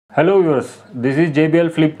Hello viewers, this is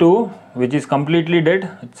JBL Flip 2 which is completely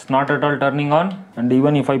dead. It's not at all turning on, and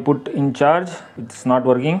even if I put in charge, it's not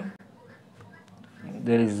working.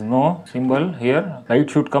 There is no symbol here. Light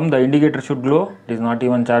should come, the indicator should glow. It is not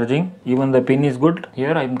even charging. Even the pin is good.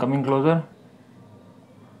 Here I am coming closer.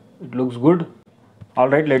 It looks good.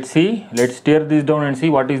 Alright, let's see. Let's tear this down and see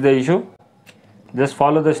what is the issue. Just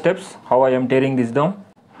follow the steps how I am tearing this down.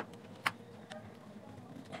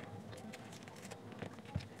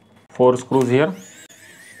 4 screws here.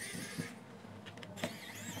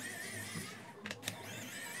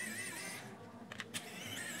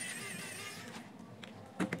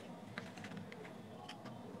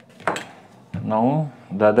 Now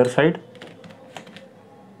the other side.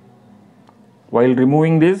 While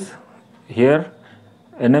removing this, here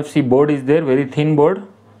NFC board is there, very thin board.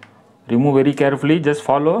 Remove very carefully. Just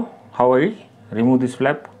follow how I remove this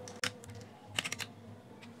flap.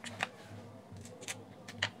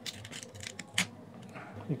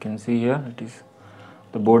 You can see here it is,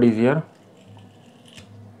 the board is here.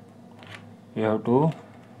 You have to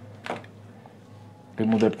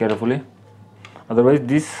remove that carefully, otherwise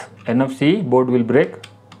this NFC board will break.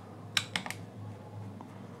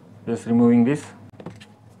 Just removing this.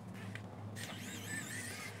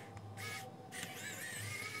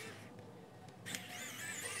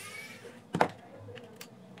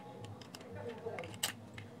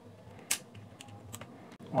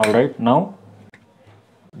 Alright, now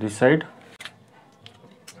this side.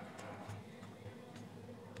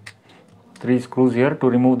 3 screws here to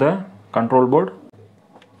remove the control board.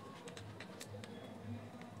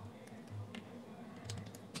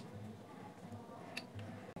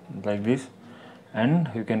 Like this, and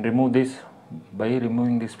you can remove this by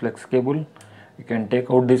removing this flex cable. You can take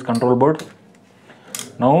out this control board.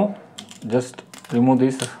 Now just remove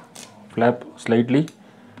this flap slightly.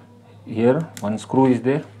 Here one screw is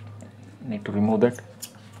there, need to remove that.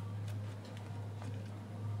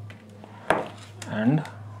 And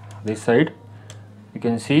this side, you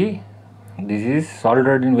can see this is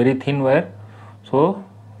soldered in very thin wire, so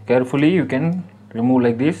carefully you can remove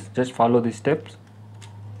like this. Just follow these steps.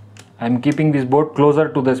 I am keeping this board closer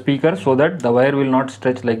to the speaker so that the wire will not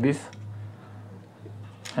stretch like this.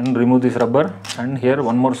 And remove this rubber, and here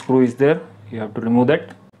one more screw is there, you have to remove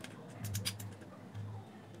that.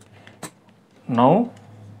 Now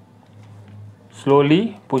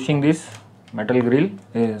slowly pushing this metal grill,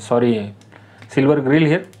 silver grill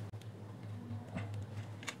here,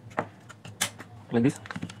 like this.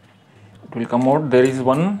 It will come out. There is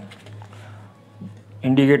one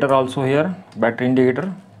indicator also here, battery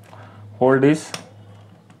indicator. Hold this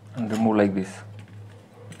and remove like this.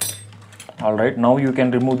 Alright, now you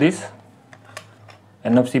can remove this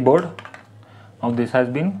NFC board. Now this has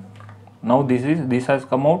been, now this has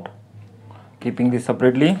come out. Keeping this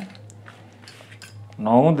separately.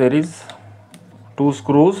 Now there is 2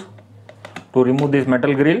 screws to remove this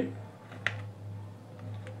metal grill.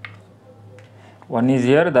 One is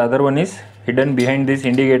here, the other one is hidden behind this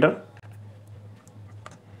indicator.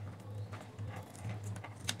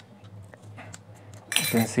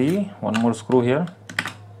 You can see one more screw here.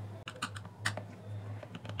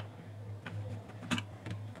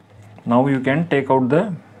 Now you can take out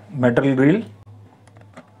the metal grill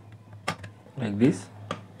like this.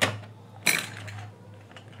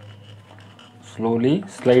 Slowly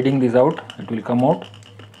sliding this out, it will come out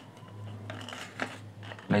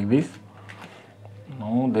like this.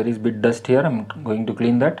 Now there is bit dust here, I am going to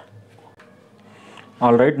clean that.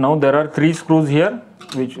 Alright, now there are 3 screws here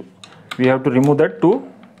which we have to remove that to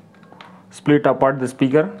split apart the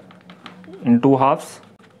speaker in 2 halves.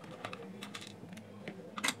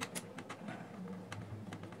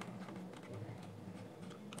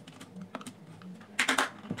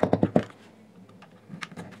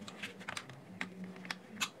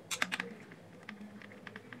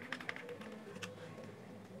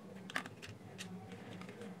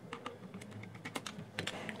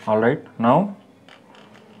 Alright, now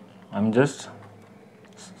I am just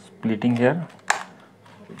splitting here.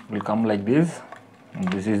 It will come like this.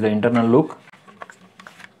 This is the internal look.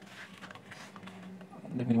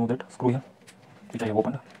 Let me remove that screw here which I have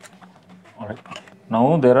opened. Alright,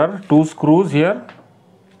 now there are 2 screws here.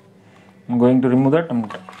 I am going to remove that.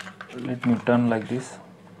 Let me turn like this.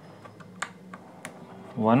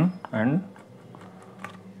 One, and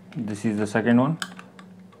this is the second one.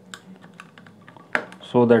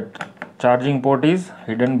 So that charging port is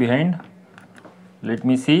hidden behind. Let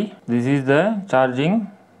me see. This is the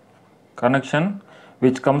charging connection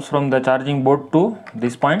which comes from the charging board to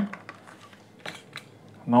this point.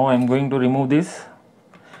 Now I am going to remove this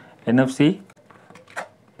NFC.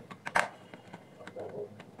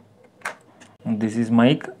 This is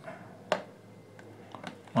mic,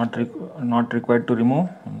 not required to remove.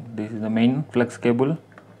 This is the main flex cable,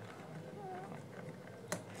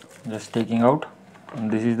 just taking out. And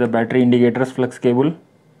this is the battery indicators flex cable,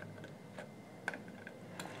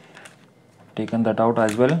 taken that out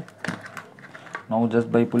as well. Now just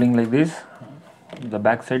by pulling like this, the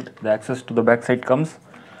back side, the access to the back side comes.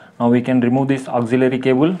 Now we can remove this auxiliary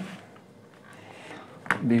cable.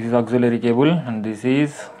 This is auxiliary cable, and this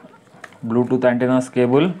is Bluetooth antennas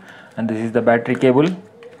cable, and this is the battery cable,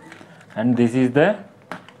 and this is the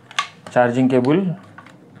charging cable,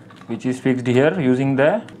 which is fixed here using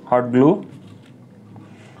the hot glue.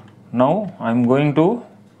 Now I am going to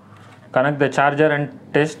connect the charger and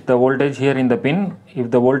test the voltage here in the pin.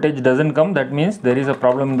 If the voltage doesn't come, that means there is a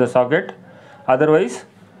problem in the socket. Otherwise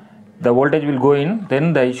the voltage will go in,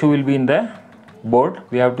 then the issue will be in the board.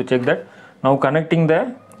 We have to check that. Now connecting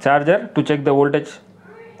the charger to check the voltage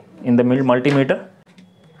in the multimeter.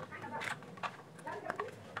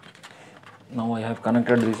 Now I have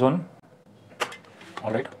connected this one.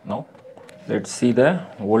 Alright, now let's see the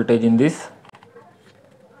voltage in this.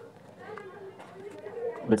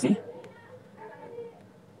 Let's see.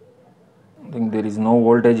 I think there is no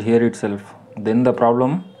voltage here itself. Then the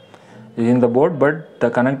problem is in the board, but the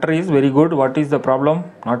connector is very good. What is the problem?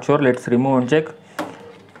 Not sure. Let's remove and check.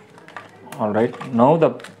 Alright, now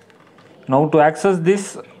to access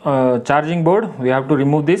this charging board, we have to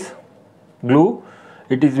remove this glue.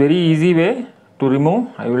 It is very easy way to remove.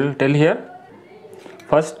 I will tell here.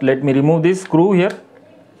 First let me remove this screw here.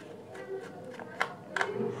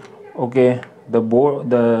 Okay,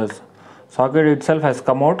 the socket itself has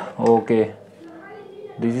come out. Okay,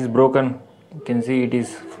 this is broken. You can see it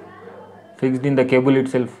is fixed in the cable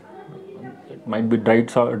itself. It might be dry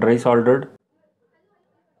soldered.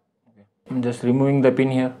 I'm just removing the pin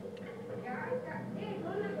here.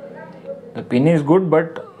 The pin is good,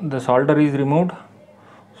 but the solder is removed.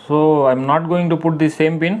 So I'm not going to put the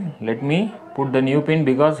same pin. Let me put the new pin,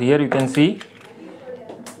 because here you can see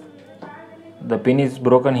the pin is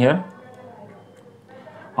broken here.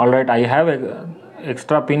 Alright, I have an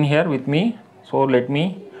extra pin here with me. So let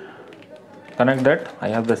me connect that. I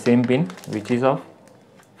have the same pin, which is of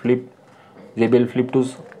JBL Flip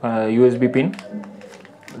 2's USB pin.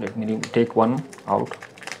 Let me take one out.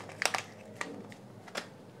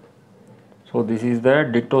 So this is the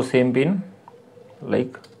ditto same pin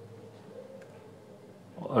like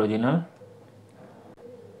original.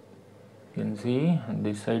 You can see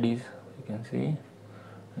this side is, you can see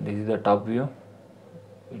this is the top view.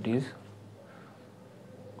 It is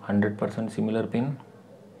 100% similar pin.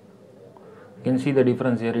 You can see the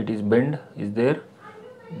difference here. It is bend is there.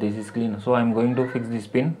 This is clean. So I am going to fix this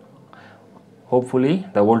pin. Hopefully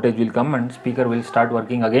the voltage will come and speaker will start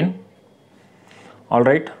working again.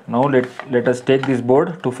 Alright, now let us take this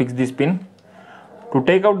board to fix this pin. To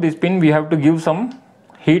take out this pin, we have to give some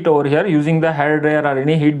heat over here using the hair dryer or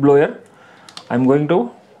any heat blower. I am going to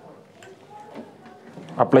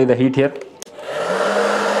apply the heat here.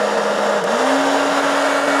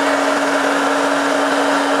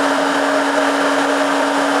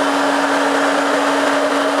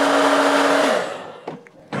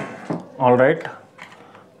 Alright,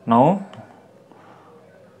 now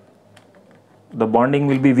the bonding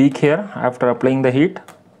will be weak here after applying the heat.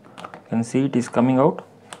 You can see it is coming out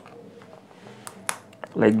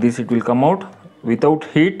like this. It will come out. Without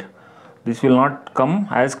heat, this will not come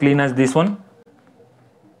as clean as this one.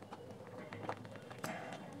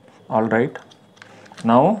 Alright,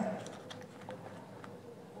 now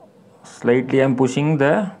slightly I am pushing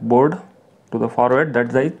the board to the forward,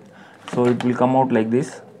 that side, so it will come out like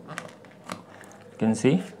this. You can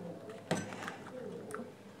see.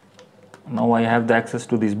 Now I have the access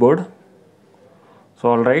to this board. So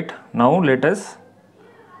alright, now let us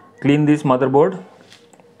clean this motherboard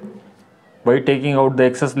by taking out the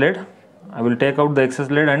excess lead. I will take out the excess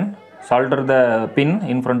lead and solder the pin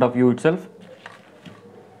in front of you itself.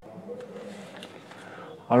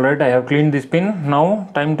 Alright, I have cleaned this pin. Now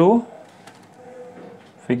time to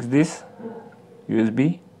fix this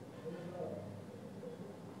USB.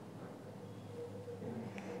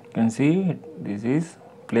 You can see this is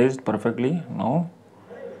placed perfectly. Now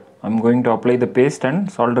I am going to apply the paste and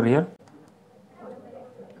solder here.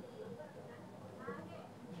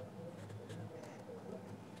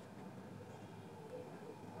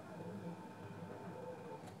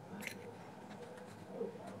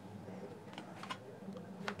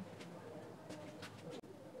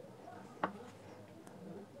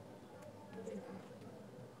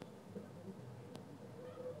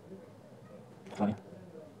 Sorry.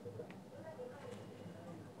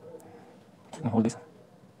 Hold this.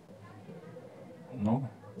 Now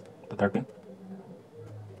the third pin.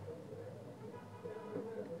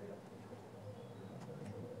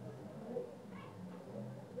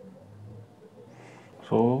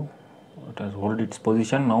 So it has hold its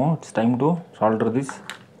position. Now it's time to solder these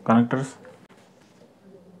connectors.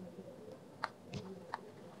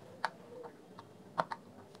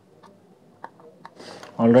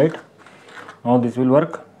 Alright, now this will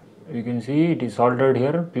work. You can see it is soldered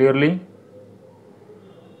here clearly.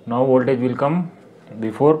 Now voltage will come.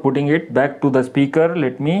 Before putting it back to the speaker,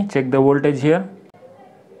 let me check the voltage here.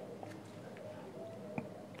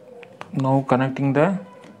 Now connecting the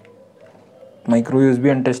micro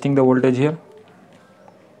USB and testing the voltage here.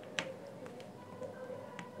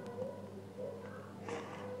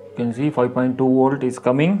 You can see 5.2 volt is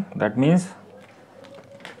coming. That means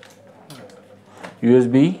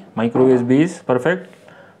USB, micro USB is perfect.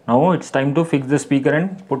 Now it's time to fix the speaker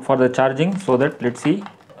and put for the charging, so that let's see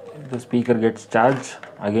the speaker gets charged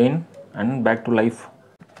again and back to life.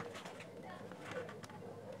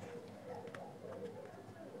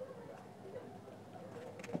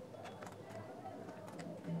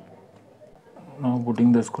 Now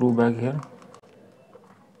putting the screw back here.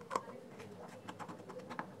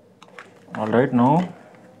 Alright, now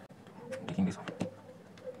taking this one.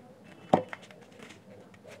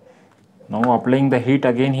 Now applying the heat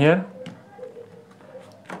again here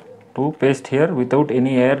to paste here without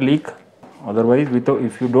any air leak. Otherwise,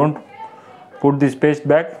 if you don't put this paste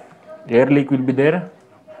back, air leak will be there,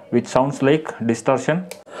 which sounds like distortion.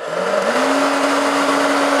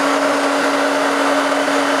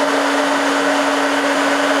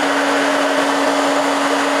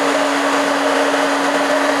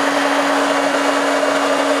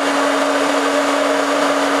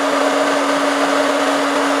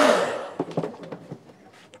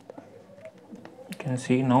 You can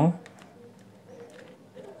see now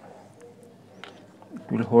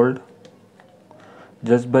it will hold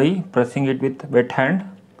just by pressing it with wet hand.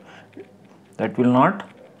 That will not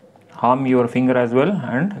harm your finger as well,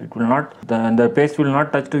 and it will not, the paste will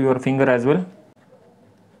not touch to your finger as well.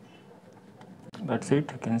 That's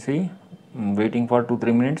it. You can see I'm waiting for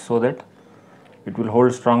 2-3 minutes so that it will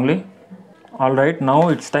hold strongly. Alright, now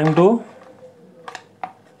it's time to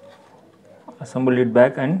assemble it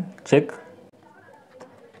back and check.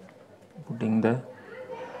 Putting the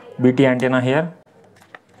BT antenna here,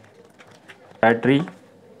 battery,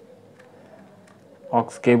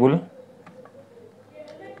 aux cable.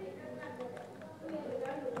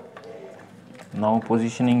 Now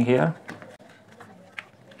positioning here,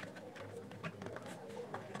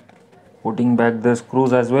 putting back the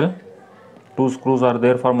screws as well. 2 screws are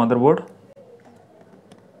there for motherboard.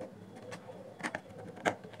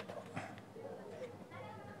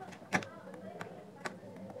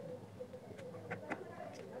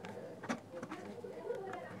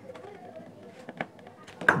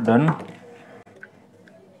 Done.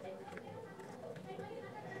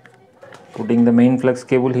 Putting the main flex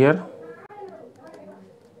cable here.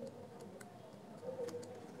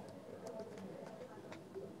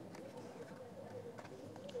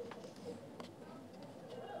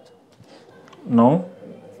 Now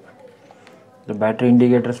the battery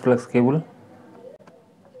indicators flex cable.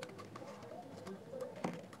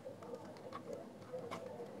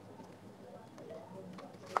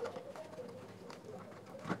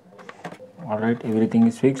 Alright, everything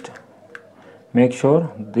is fixed. Make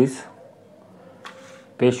sure this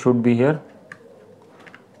paste should be here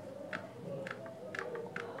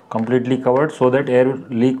completely covered so that air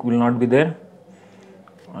leak will not be there.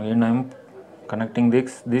 Again I am connecting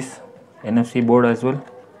this NFC board as well,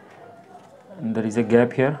 and there is a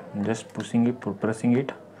gap here. Just pressing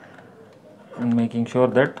it and making sure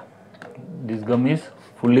that this gum is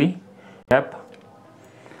fully capped.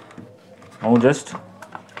 Now just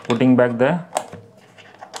putting back the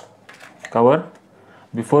cover.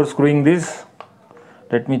 Before screwing this,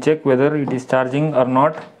 let me check whether it is charging or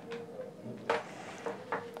not.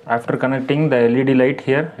 After connecting the LED light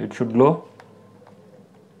here, it should glow.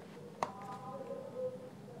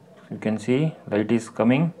 You can see light is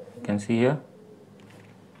coming. You can see here.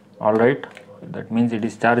 Alright, that means it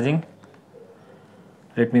is charging.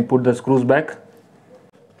 Let me put the screws back.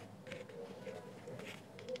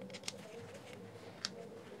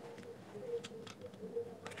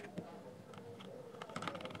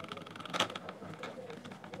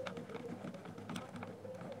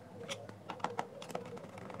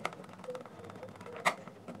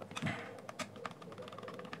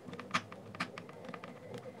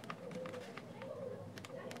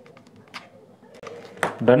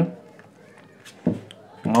 Done.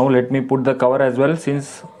 Now let me put the cover as well,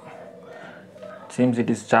 since it seems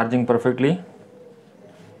it is charging perfectly.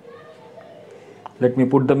 Let me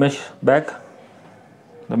put the mesh back,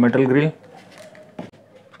 the metal grill.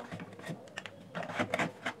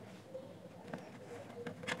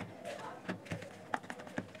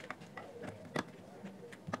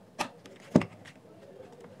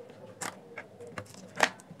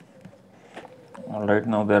 Alright,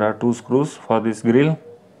 now there are 2 screws for this grill.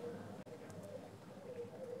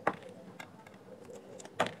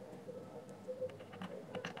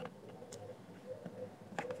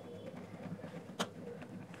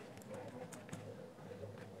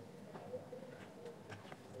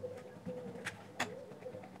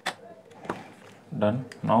 Done.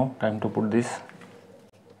 Now time to put this.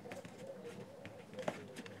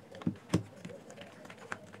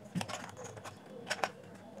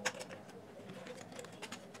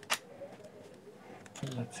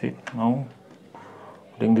 That's it. Now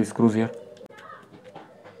putting the screws here.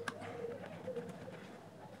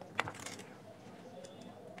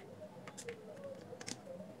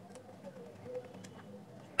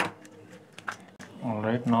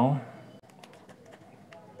 Alright, now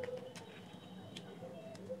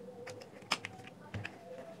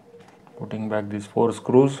putting back these 4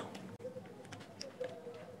 screws.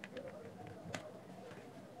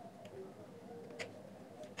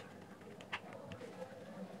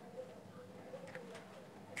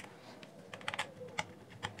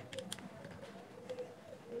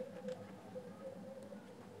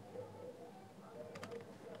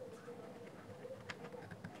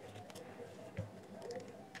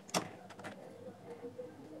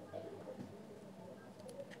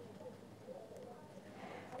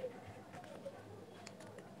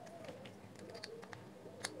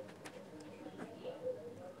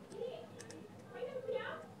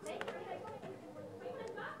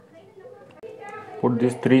 Put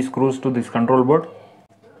these 3 screws to this control board.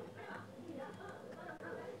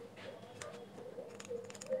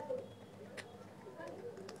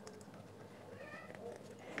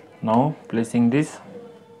 Now placing this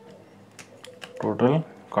total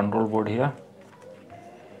control board here.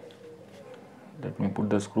 Let me put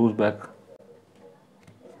the screws back.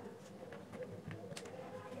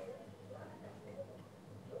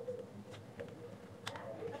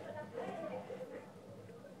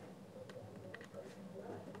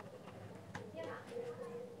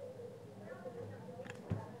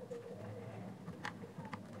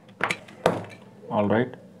 All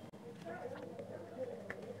right.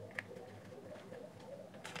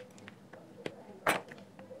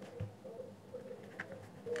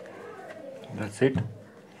 That's it.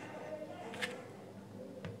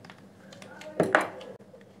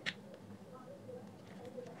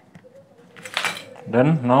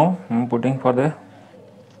 Then now I'm putting for the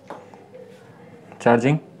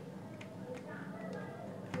charging.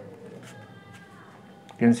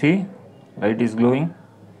 You can see light is glowing.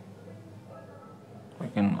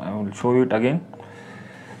 I will show you it again,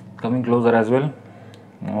 coming closer as well.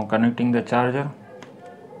 Now connecting the charger.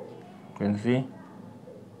 You can see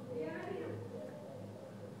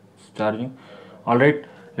it's charging. Alright,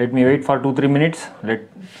 let me wait for 2-3 minutes. Let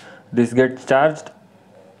this get charged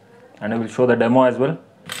and I will show the demo as well.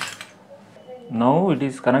 Now it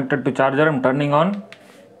is connected to charger. I'm turning on.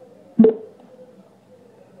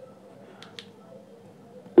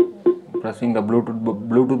 Pressing the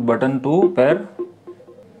Bluetooth button to pair.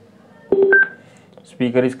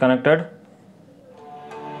 Speaker is connected.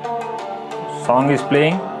 Song is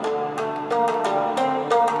playing.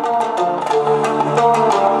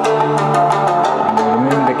 I'm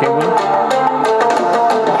removing the cable.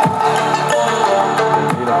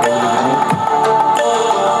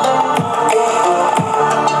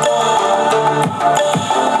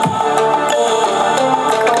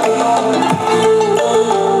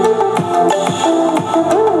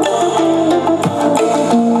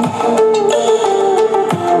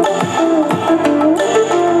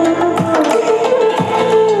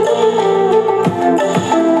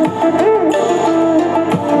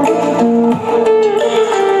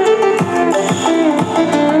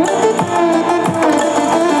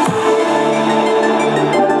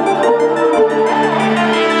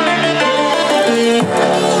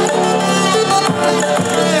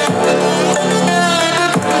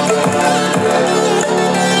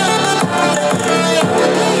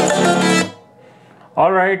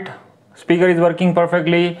 Alright, speaker is working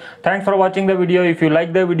perfectly. Thanks for watching the video. If you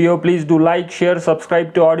like the video, please do like, share,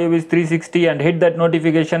 subscribe to AudioViz 360 and hit that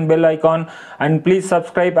notification bell icon, and please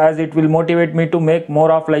subscribe as it will motivate me to make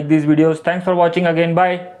more of like these videos. Thanks for watching again.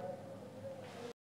 Bye.